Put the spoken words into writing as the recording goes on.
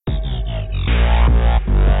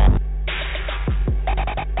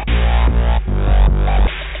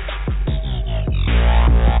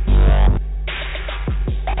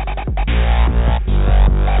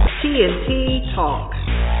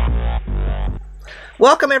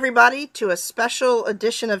Welcome, everybody, to a special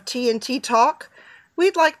edition of TNT Talk.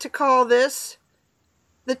 We'd like to call this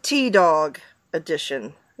the T-Dog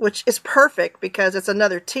edition, which is perfect because it's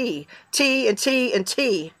another T. T and T and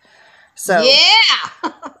T. So,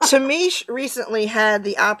 yeah! Tamish recently had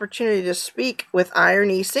the opportunity to speak with Iron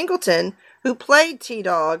E. Singleton, who played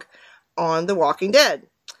T-Dog on The Walking Dead.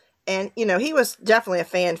 And, you know, he was definitely a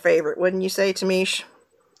fan favorite, wouldn't you say, Tamish?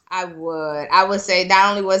 I would say not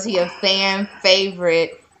only was he a fan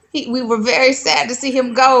favorite, we were very sad to see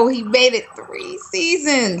him go. He made it 3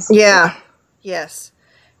 seasons. Yeah. Yes.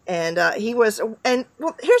 And he was, and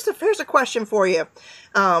well, here's a question for you.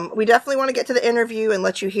 We definitely want to get to the interview and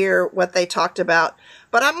let you hear what they talked about.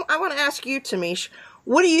 But I want to ask you, Tamish,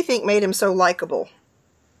 what do you think made him so likable?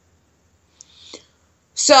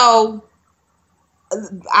 So,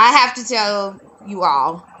 I have to tell you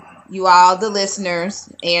all, the listeners,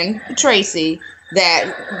 and Tracy,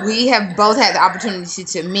 that we have both had the opportunity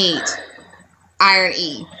to meet Iron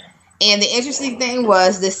E. And the interesting thing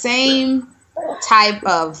was the same type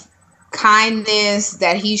of kindness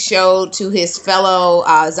that he showed to his fellow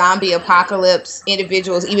zombie apocalypse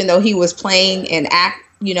individuals, even though he was playing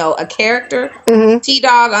a character,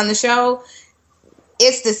 T-Dog on the show.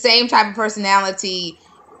 It's the same type of personality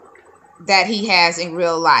that he has in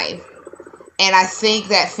real life. And I think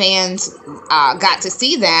that fans got to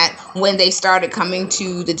see that when they started coming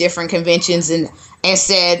to the different conventions and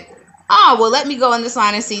said, oh, well, let me go in this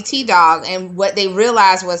line and see T-Dog. And what they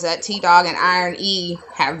realized was that T-Dog and Iron E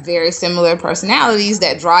have very similar personalities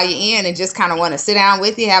that draw you in and just kind of want to sit down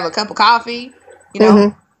with you, have a cup of coffee,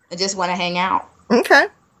 and just want to hang out. Okay.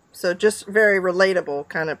 So just very relatable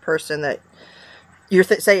kind of person that you're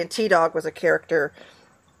saying T-Dog was a character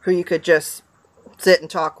who you could just sit and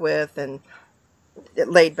talk with and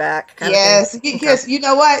laid back kind of thing. Yes. You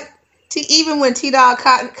know what? Even when T-Dog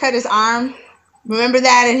cut his arm, remember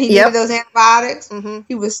that? And he needed those antibiotics. Mm-hmm.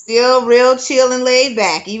 He was still real chill and laid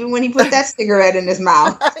back, even when he put that cigarette in his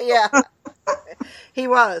mouth. Yeah. He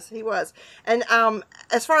was. And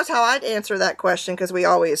as far as how I'd answer that question, because we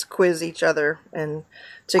always quiz each other and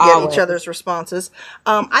to get each other's responses,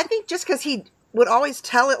 I think just because he would always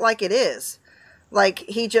tell it like it is. Like,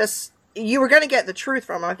 you were going to get the truth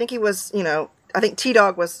from him. I think he was, I think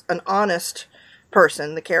T-Dog was an honest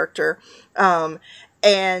person, the character.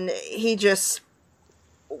 And he just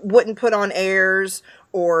wouldn't put on airs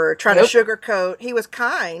or try to sugarcoat. He was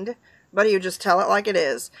kind, but he would just tell it like it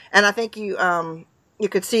is. And I think you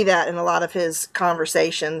could see that in a lot of his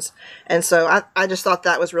conversations. And so I just thought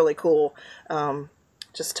that was really cool.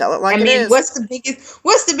 Just tell it like it is. What's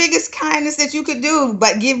the biggest kindness that you could do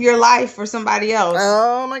but give your life for somebody else?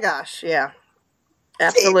 Oh my gosh, yeah.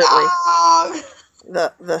 Absolutely.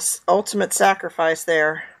 The ultimate sacrifice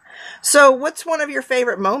there. So what's one of your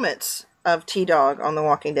favorite moments of T-Dog on The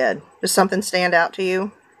Walking Dead? Does something stand out to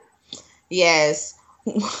you? Yes.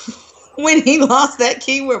 When he lost that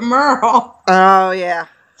key with Merle. Oh, yeah.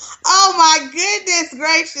 Oh my goodness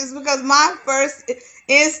gracious, because my first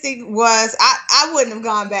instinct was I wouldn't have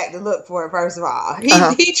gone back to look for it, first of all.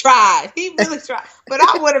 He tried. He really tried. But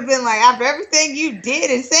I would have been like, after everything you did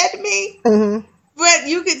and said to me. Mm-hmm. But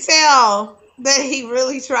you could tell that he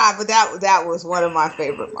really tried. But that was one of my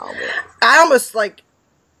favorite moments. I almost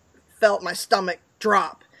felt my stomach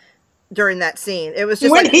drop during that scene. It was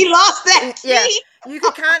just when he lost that key. Yeah. You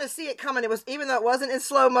could kind of see it coming. It was, even though it wasn't in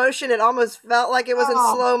slow motion, it almost felt like it was in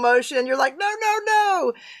slow motion. And you're like,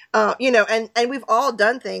 no. And we've all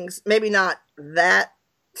done things, maybe not that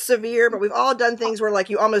severe, but we've all done things where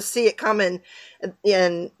you almost see it coming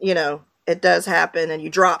and it does happen and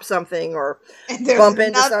you drop something or bump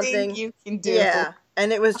into something. You can do. Yeah.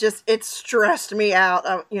 And it was just, it stressed me out.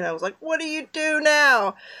 I was like, what do you do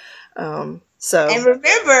now? And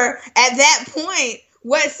remember, at that point,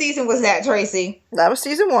 what season was that, Tracy? That was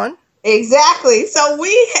season 1. Exactly. So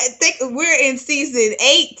we're in season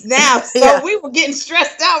 8 now. So we were getting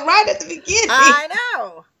stressed out right at the beginning. I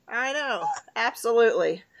know.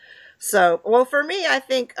 Absolutely. So, well, for me, I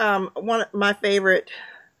think one of my favorite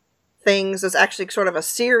things is actually sort of a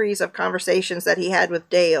series of conversations that he had with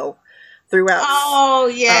Dale throughout.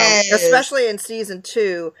 Oh, yes. Especially in season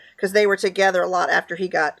 2, because they were together a lot after he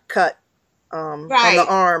got cut on the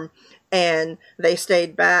arm. And they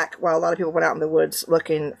stayed back while a lot of people went out in the woods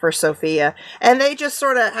looking for Sophia. And they just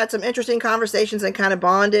sort of had some interesting conversations and kind of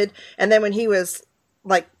bonded. And then when he was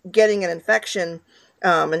getting an infection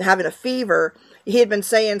and having a fever, he had been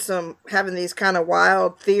having these kind of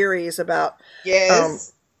wild theories about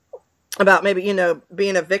about maybe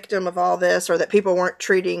being a victim of all this, or that people weren't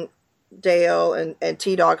treating Dale and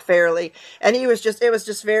T-Dog fairly. And it was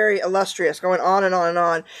just very illustrious, going on and on and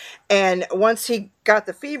on. And once he got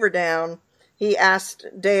the fever down, he asked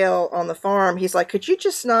Dale on the farm, he's like, could you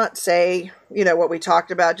just not say, what we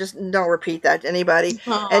talked about? Just don't repeat that to anybody.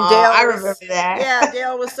 Aww, And Dale I remember that. Yeah,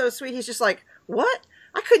 Dale was so sweet. He's just like, what?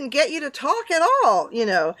 I couldn't get you to talk at all,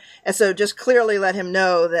 And so just clearly let him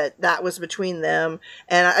know that was between them.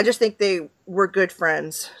 And I just think they were good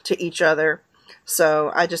friends to each other.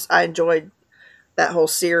 So I enjoyed that whole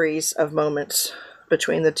series of moments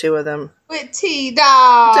between the two of them. With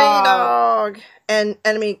T-Dog. T-Dog. And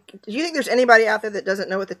I mean, do you think there's anybody out there that doesn't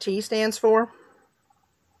know what the T stands for?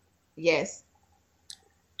 Yes.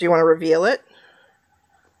 Do you want to reveal it?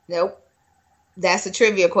 Nope. That's a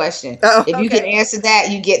trivia question. Oh, if you can answer that,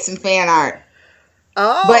 you get some fan art.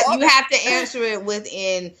 Oh, but you have to answer it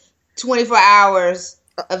within 24 hours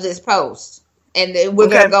of this post, and we're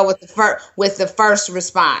gonna go with the first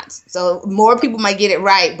response. So more people might get it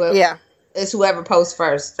right, but it's whoever posts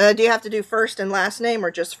first. Do you have to do first and last name, or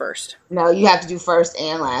just first? No, you have to do first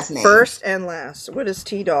and last name. First and last. Where does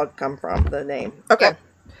T-Dog come from? The name. Okay. Yep.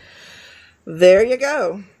 There you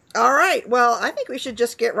go. All right. Well, I think we should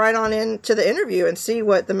just get right on into the interview and see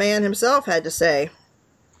what the man himself had to say.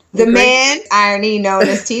 The man, irony, known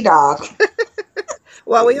as T-Dog.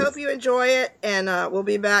 Well, we hope you enjoy it, and we'll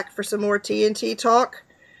be back for some more TNT talk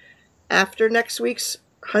after next week's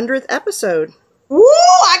 100th episode. Woo!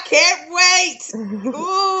 I can't wait.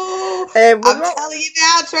 Ooh! I'm telling you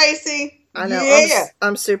now, Tracy. I know. Yeah.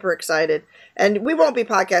 I'm super excited. And we won't be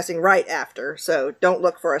podcasting right after, so don't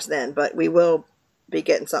look for us then, but we will be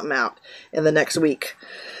getting something out in the next week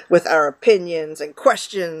with our opinions and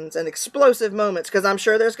questions and explosive moments, because I'm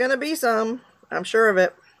sure there's going to be some. I'm sure of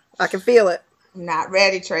it. I can feel it. Not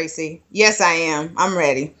ready, Tracy. Yes, I am. I'm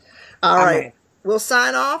ready. All right. Ready. We'll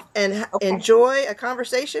sign off and enjoy a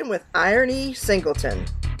conversation with Irony Singleton.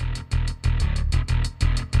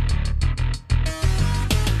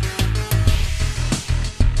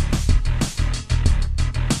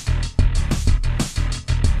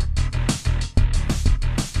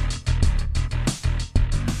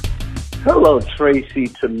 Hello, Tracy,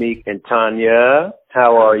 Tamik, and Tanya.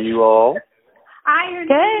 How are you all?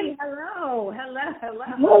 Irony. Hello.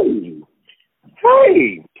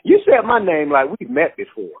 Hey. You said my name like we've met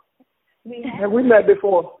before. Have we met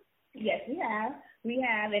before? Yes, we have.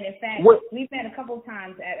 And in fact, we've met a couple of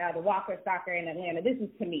times at the Walker Soccer in Atlanta. This is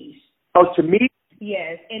Tamish. Oh, Tamish?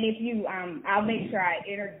 Yes, and if you, I'll make sure I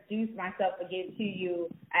introduce myself again to you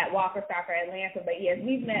at Walker Soccer Atlanta. But yes,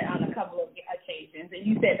 we've met on a couple of occasions, and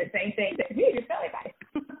you said the same thing. You felt like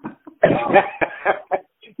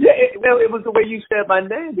Yeah, it was the way you said my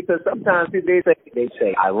name, because sometimes they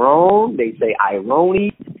say Iron, they say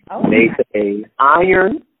Irony, they say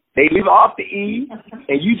Iron, they leave off the E,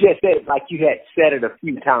 and you just said it like you had said it a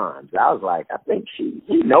few times. I was like, I think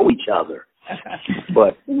we know each other.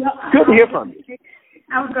 But good to hear from you.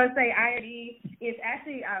 I was going to say, Irony, it's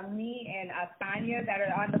actually me and Sonia that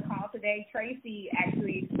are on the call today. Tracy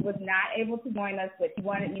actually was not able to join us, but she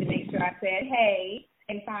wanted me to make sure I said, hey.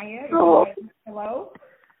 And Sonia, hello?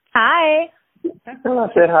 Hi. Well, I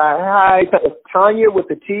said hi. Hi. Tanya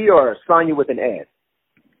with a T or Sonia with an S?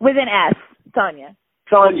 With an S. Sonia.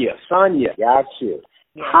 Sonia. Got you.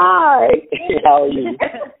 Yeah. Hi. How are you?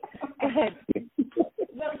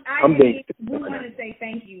 Look, we want to say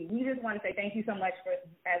thank you. We just want to say thank you so much for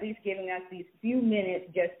at least giving us these few minutes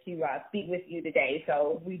just to speak with you today.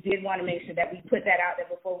 So we did want to make sure that we put that out there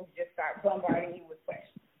before we just start bombarding you with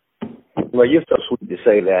questions. Well, you're so sweet to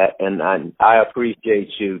say that, and I appreciate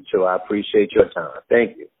you, too. I appreciate your time.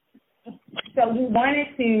 Thank you. So we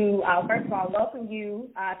wanted to, first of all, welcome you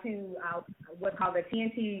to what's called the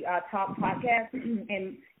TNT Talk podcast,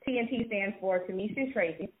 and TNT stands for Tamisha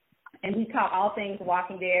Tracy, and we talk all things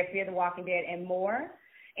Walking Dead, Fear the Walking Dead, and more,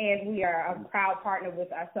 and we are a proud partner with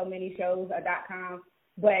so many shows.com.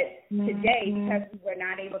 But today, because we were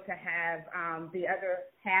not able to have the other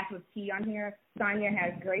half of T on here, Sonia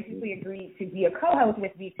has graciously agreed to be a co-host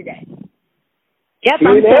with me today. Yep,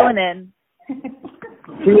 I'm filling in.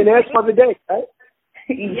 TNS for the day, right?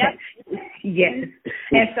 Yep. Yes.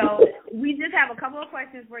 And so we just have a couple of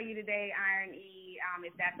questions for you today, Iron E,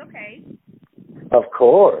 if that's okay. Of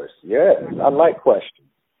course, yes. I like questions.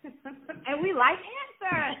 And we like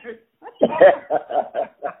answers.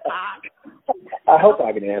 I hope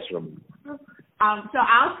I can answer them. So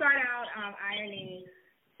I'll start out ironing.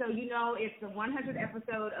 So it's the 100th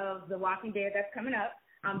episode of The Walking Dead that's coming up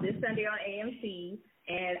this Sunday on AMC,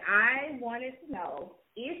 and I wanted to know,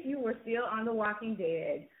 if you were still on The Walking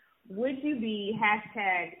Dead, would you be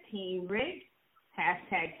 #Team Rick,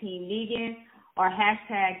 #Team Negan, or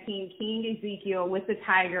hashtag Team King Ezekiel with the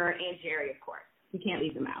Tiger and Jerry, of course. We can't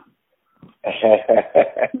leave them out.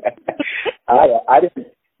 I didn't.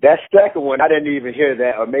 That second one, I didn't even hear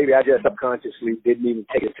that, or maybe I just subconsciously didn't even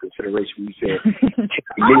take into consideration when you said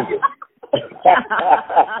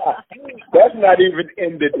that's not even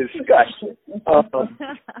in the discussion.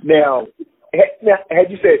 Now, had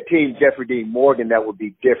you said Team Jeffrey Dean Morgan, that would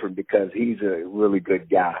be different because he's a really good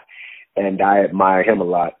guy, and I admire him a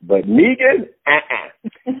lot. But Negan,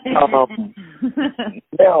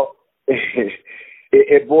 now,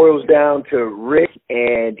 it boils down to Rick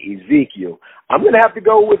and Ezekiel. I'm going to have to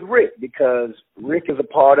go with Rick because Rick is a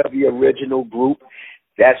part of the original group.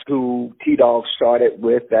 That's who T-Dog started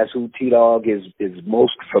with. That's who T-Dog is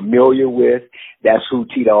most familiar with. That's who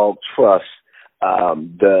T-Dog trusts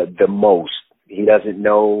the most. He doesn't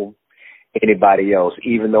know anybody else,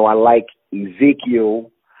 even though I like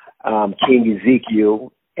Ezekiel, King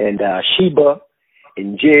Ezekiel, and Sheba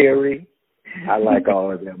and Jerry. I like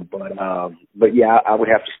all of them, but yeah, I would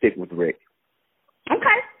have to stick with Rick.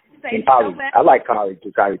 Okay. I like Kari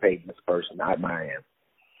too. Kari Payton as a person. I admire him.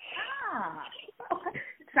 Okay.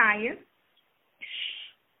 Science.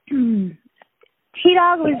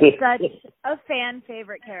 T-Dog was such a fan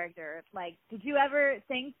favorite character. Like, did you ever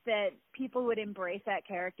think that people would embrace that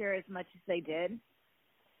character as much as they did?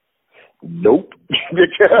 Nope.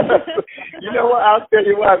 Because you know what? I'll tell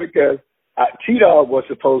you why. Because T-Dog was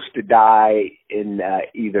supposed to die in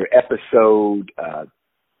either episode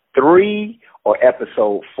 3 or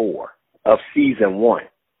episode 4 of season 1.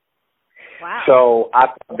 Wow. So I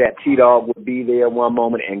thought that T-Dog would be there one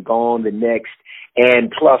moment and gone the next.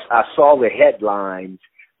 And plus, I saw the headlines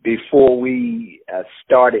before we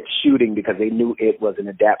started shooting because they knew it was an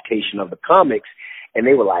adaptation of the comics. And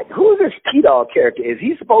they were like, who is this T-Dog character? Is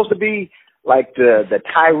he supposed to be like the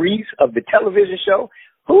Tyrese of the television show?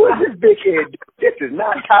 Who is this big head? This is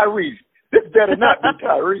not Tyrese. This better not be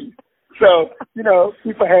Tyrese. So, you know,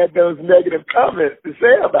 people had those negative comments to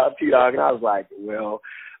say about T-Dog. And I was like, well,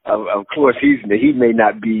 of course, he may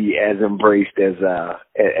not be as embraced as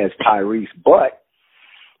Tyrese. But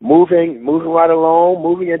moving right along,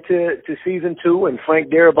 moving into season 2, and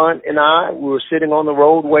Frank Darabont and I, we were sitting on the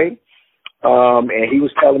roadway. And he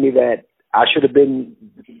was telling me that I should have been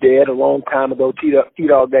dead a long time ago,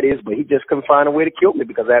 T-Dog that is, but he just couldn't find a way to kill me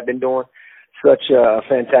because I've been doing such a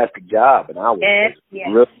fantastic job. And I was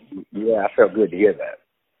really, I felt good to hear that.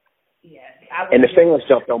 Yes. And the fans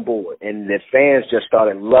jumped on board, and the fans just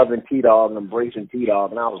started loving T-Dog and embracing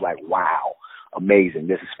T-Dog, and I was like, wow, amazing,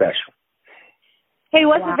 this is special. He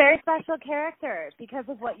was a very special character because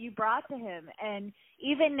of what you brought to him. And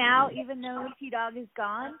even now, even though T-Dog is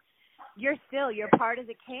gone, you're part of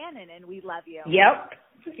the canon, and we love you. Yep.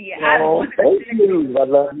 Yeah. Oh, thank you. I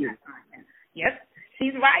love you. Yep.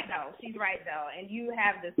 She's right though. And you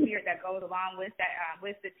have the spirit that goes along with that,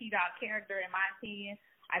 with the T-Dog character. In my opinion,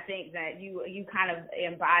 I think that you kind of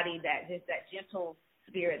embody that gentle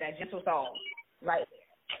spirit, that gentle soul, right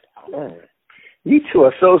there. You two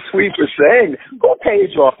are so sweet for saying. Go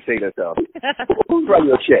page off say that stuff. Who's writing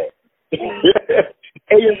your check?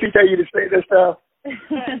 AMC tell you to say that stuff.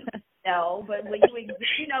 No, but when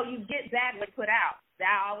you get back what you put out.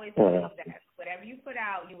 I always believe that. Whatever you put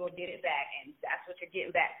out, you will get it back, and that's what you're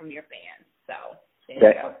getting back from your fans. So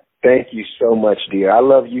thank you so much, dear. I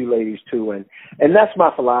love you ladies too, and that's my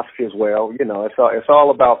philosophy as well. You know, it's all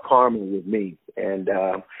about karma with me, and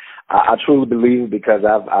I truly believe because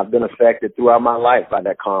I've been affected throughout my life by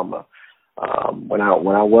that karma. When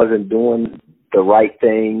I wasn't doing the right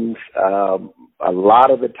things, a lot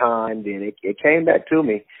of the time, then it came back to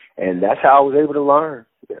me, and that's how I was able to learn.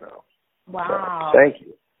 You know. Wow. So, thank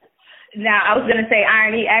you. Now, I was going to say,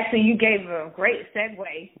 Irony, actually, you gave a great segue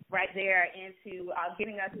right there into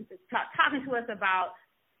talking to us about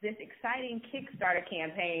this exciting Kickstarter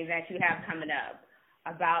campaign that you have coming up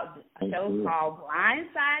about a show called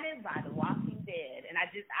Blindsided by The Walking Dead. And I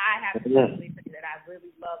have to really say that I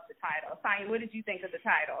really love the title. Sonya, what did you think of the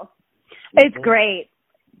title? It's great.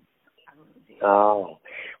 Oh,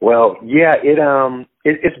 well, yeah,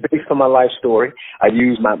 it's based on my life story. I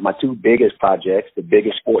used my two biggest projects, the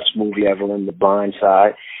biggest sports movie ever in The Blind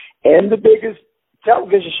Side, and the biggest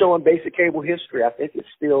television show in basic cable history. I think it's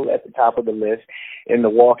still at the top of the list in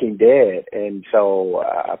The Walking Dead. And so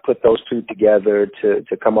I put those two together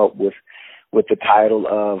to come up with the title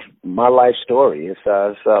of my life story. It's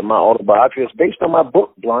my autobiography. It's based on my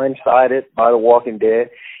book, Blindsided by The Walking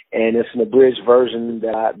Dead. And it's an abridged version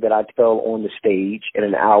that I tell on the stage in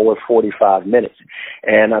an hour, 45 minutes.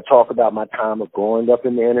 And I talk about my time of growing up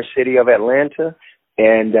in the inner city of Atlanta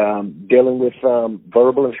and dealing with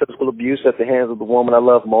verbal and physical abuse at the hands of the woman I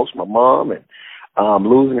love most, my mom, and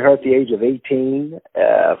losing her at the age of 18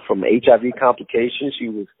 from HIV complications. She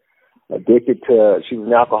was she was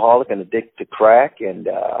an alcoholic and addicted to crack, and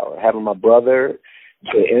having my brother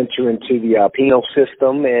to enter into the penal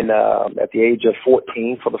system and at the age of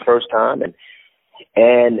 14 for the first time, and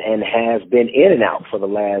has been in and out for the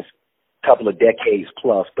last couple of decades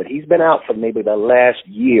plus, but he's been out for maybe the last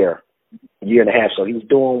year and a half, so he's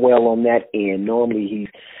doing well on that end. Normally he's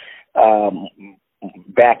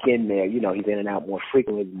back in there, he's in and out more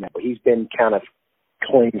frequently than that, but he's been kind of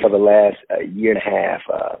clean for the last year and a half,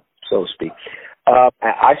 so to speak.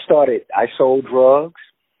 I sold drugs.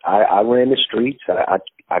 I ran the streets.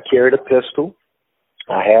 I carried a pistol.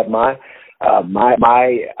 I had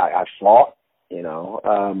I fought,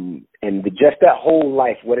 and just that whole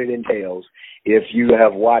life, what it entails. If you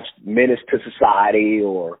have watched Menace to Society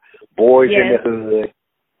or Boys in the Hood,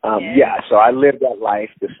 so I lived that life,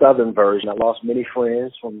 the Southern version. I lost many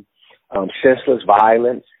friends from senseless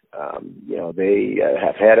violence. They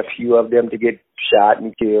have had a few of them to get shot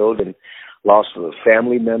and killed, and lost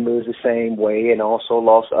family members the same way, and also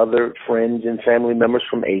lost other friends and family members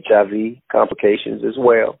from HIV complications as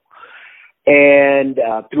well. And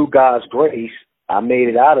through God's grace, I made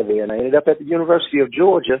it out of there, and I ended up at the University of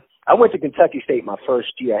Georgia. I went to Kentucky State my first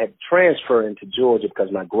year. I had to transfer into Georgia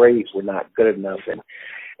because my grades were not good enough,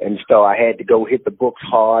 and so I had to go hit the books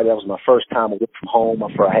hard. That was my first time away from home. I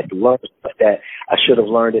had to learn stuff that I should have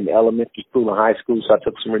learned in elementary school and high school, so I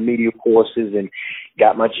took some remedial courses and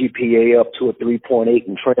got my GPA up to a 3.8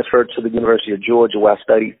 and transferred to the University of Georgia, where I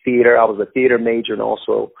studied theater. I was a theater major and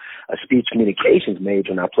also a speech communications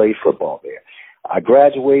major, and I played football there. I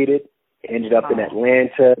graduated, ended up in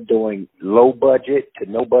Atlanta doing low budget to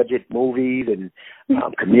no budget movies and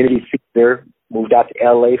community theater. Moved out to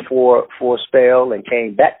L.A. for a spell and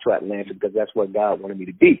came back to Atlanta because that's where God wanted me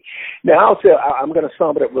to be. Now, I'm going to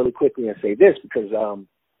sum it up really quickly and say this because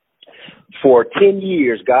for 10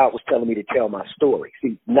 years, God was telling me to tell my story.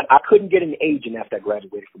 See, I couldn't get an agent after I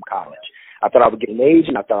graduated from college. I thought I would get an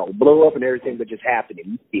agent. I thought it would blow up and everything would just happen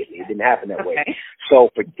immediately. It didn't happen that way. So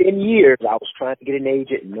for 10 years, I was trying to get an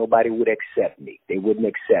agent and nobody would accept me. They wouldn't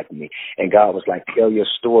accept me. And God was like, tell your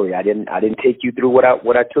story. I didn't take you through what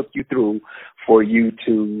I took you through for you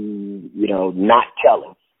to, not tell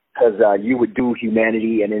them. Because you would do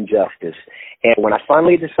humanity and injustice. And when I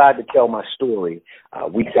finally decided to tell my story,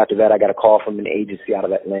 weeks after that, I got a call from an agency out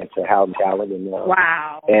of Atlanta, Howden Talent. And,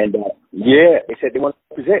 wow. And, they said they wanted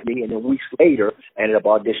to present me. And then weeks later, I ended up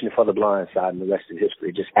auditioning for The Blind Side, and the rest is history.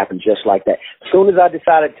 It just happened just like that. As soon as I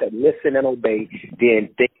decided to listen and obey, then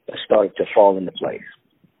things started to fall into place.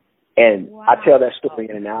 And I tell that story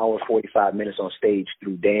in an hour, 45 minutes on stage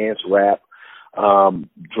through dance, rap,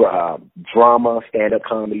 drama, stand-up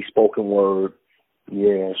comedy, spoken word.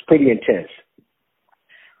 Yeah, it's pretty intense.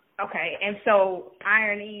 Okay, and so,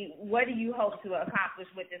 Iron E, what do you hope to accomplish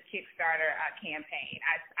with this Kickstarter campaign?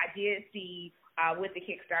 I did see with the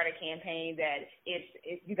Kickstarter campaign that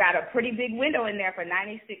you got a pretty big window in there for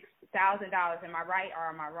 $96,000. Am I right, or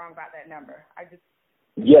am I wrong about that number?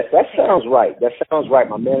 Yes, that sounds right.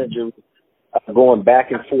 My manager going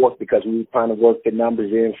back and forth because we were trying to work the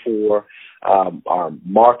numbers in for our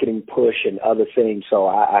marketing push and other things. So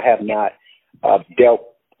I have not dealt,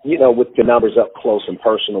 with the numbers up close and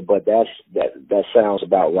personal, but that sounds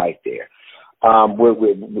about right there.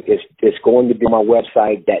 It's going to be on my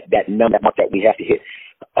website, that number that we have to hit.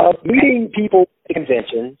 Meeting people at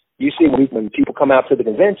conventions, you see when people come out to the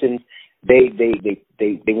conventions, they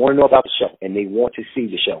want to know about the show and they want to see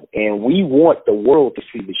the show, and we want the world to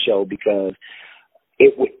see the show because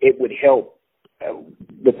it would help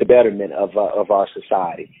with the betterment of our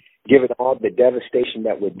society. Given all the devastation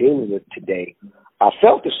that we're dealing with today, I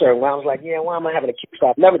felt a certain way. I was like, why am I having a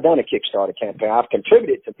Kickstarter? I've never done a Kickstarter campaign. I've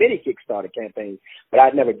contributed to many Kickstarter campaigns, but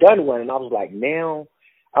I'd never done one. And I was like,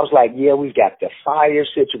 we've got the fire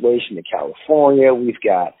situation in California. We've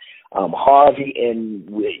got Harvey, and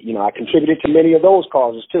I contributed to many of those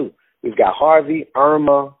causes too. We've got Harvey,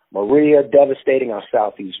 Irma, Maria devastating our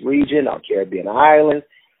southeast region, our Caribbean islands,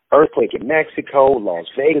 earthquake in Mexico, Las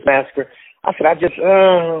Vegas massacre. I said, I just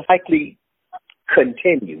likely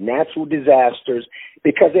continue natural disasters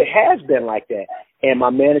because it has been like that. And my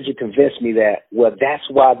manager convinced me that, that's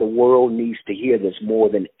why the world needs to hear this more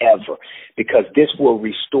than ever, because this will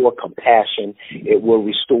restore compassion. It will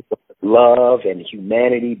restore love and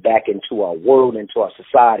humanity back into our world, into our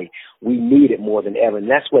society. We need it more than ever, and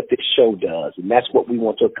that's what this show does, and that's what we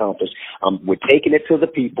want to accomplish. We're taking it to the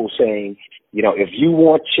people, saying, you know, if you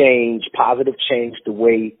want change, positive change, the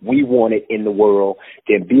way we want it in the world,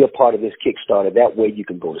 then be a part of this Kickstarter. That way you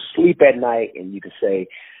can go to sleep at night and you can say,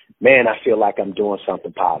 man, I feel like I'm doing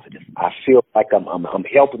something positive. I feel like I'm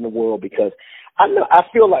helping the world, because I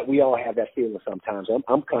feel like we all have that feeling sometimes.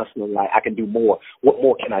 I'm constantly like, I can do more. What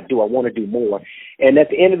more can I do? I want to do more. And at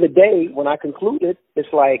the end of the day, when I concluded, it's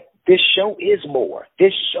like, this show is more.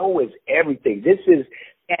 This show is everything.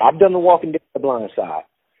 I've done The Walking Dead, The Blind Side,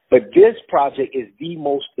 but this project is the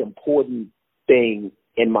most important thing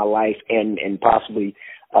in my life, and possibly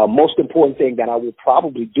most important thing that I will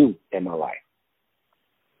probably do in my life,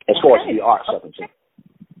 as far as the arts are concerned.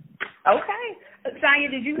 Okay. Sonya,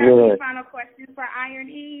 did you have any final questions for Iron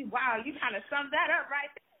E? Wow, you kind of summed that up right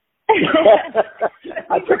there.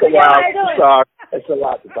 I took a while. Sorry. It's a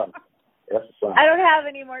lot to talk. I don't have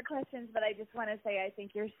any more questions, but I just want to say I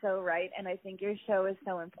think you're so right, and I think your show is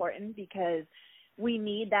so important, because we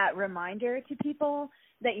need that reminder to people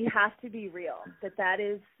that you have to be real, that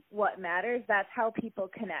is what matters. That's how people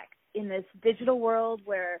connect. In this digital world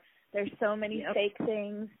where there's so many fake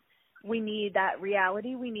things, we need that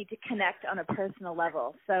reality. We need to connect on a personal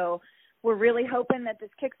level. So we're really hoping that this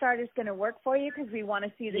Kickstarter is going to work for you, because we want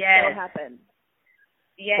to see the show happen.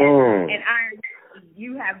 Yes. And Iron,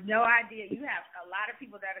 you have no idea. You have a lot of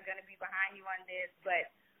people that are going to be behind you on this, but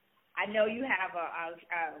I know you have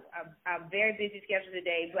a very busy schedule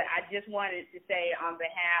today, but I just wanted to say on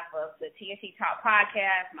behalf of the TNT Talk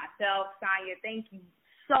podcast, myself, Sonya, thank you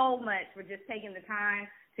so much for just taking the time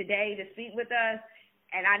today to speak with us.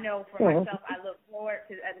 And I know for myself, I look forward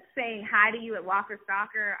to saying hi to you at Walker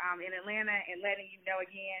Soccer in Atlanta and letting you know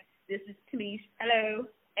again, this is Tamish. Hello.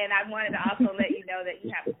 And I wanted to also let you know that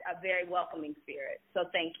you have a very welcoming spirit. So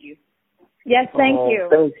thank you. Yes, thank you.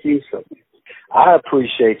 Thank you so much. I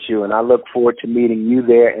appreciate you, and I look forward to meeting you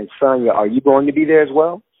there. And Sonya, are you going to be there as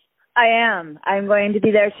well? I am. I'm going to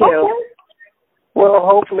be there too. Okay. Well,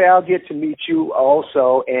 hopefully I'll get to meet you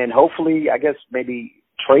also, and hopefully, I guess maybe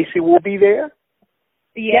Tracy will be there.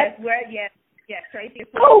 Yes, yes, Tracy.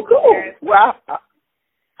 Oh, cool. Well,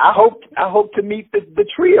 I hope to meet the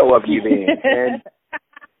trio of you then,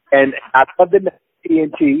 and I love the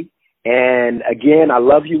TNT. And again, I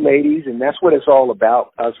love you ladies, and that's what it's all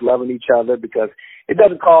about, us loving each other, because it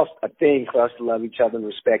doesn't cost a thing for us to love each other and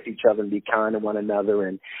respect each other and be kind to one another,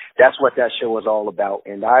 and that's what that show is all about.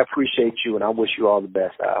 And I appreciate you, and I wish you all the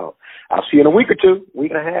best. I'll see you in a week or two,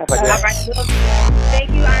 week and a half, I guess. All right. Thank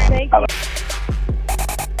you, Iron. Thank you.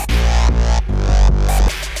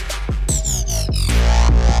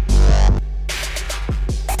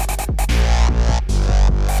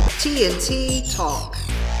 TNT Talk.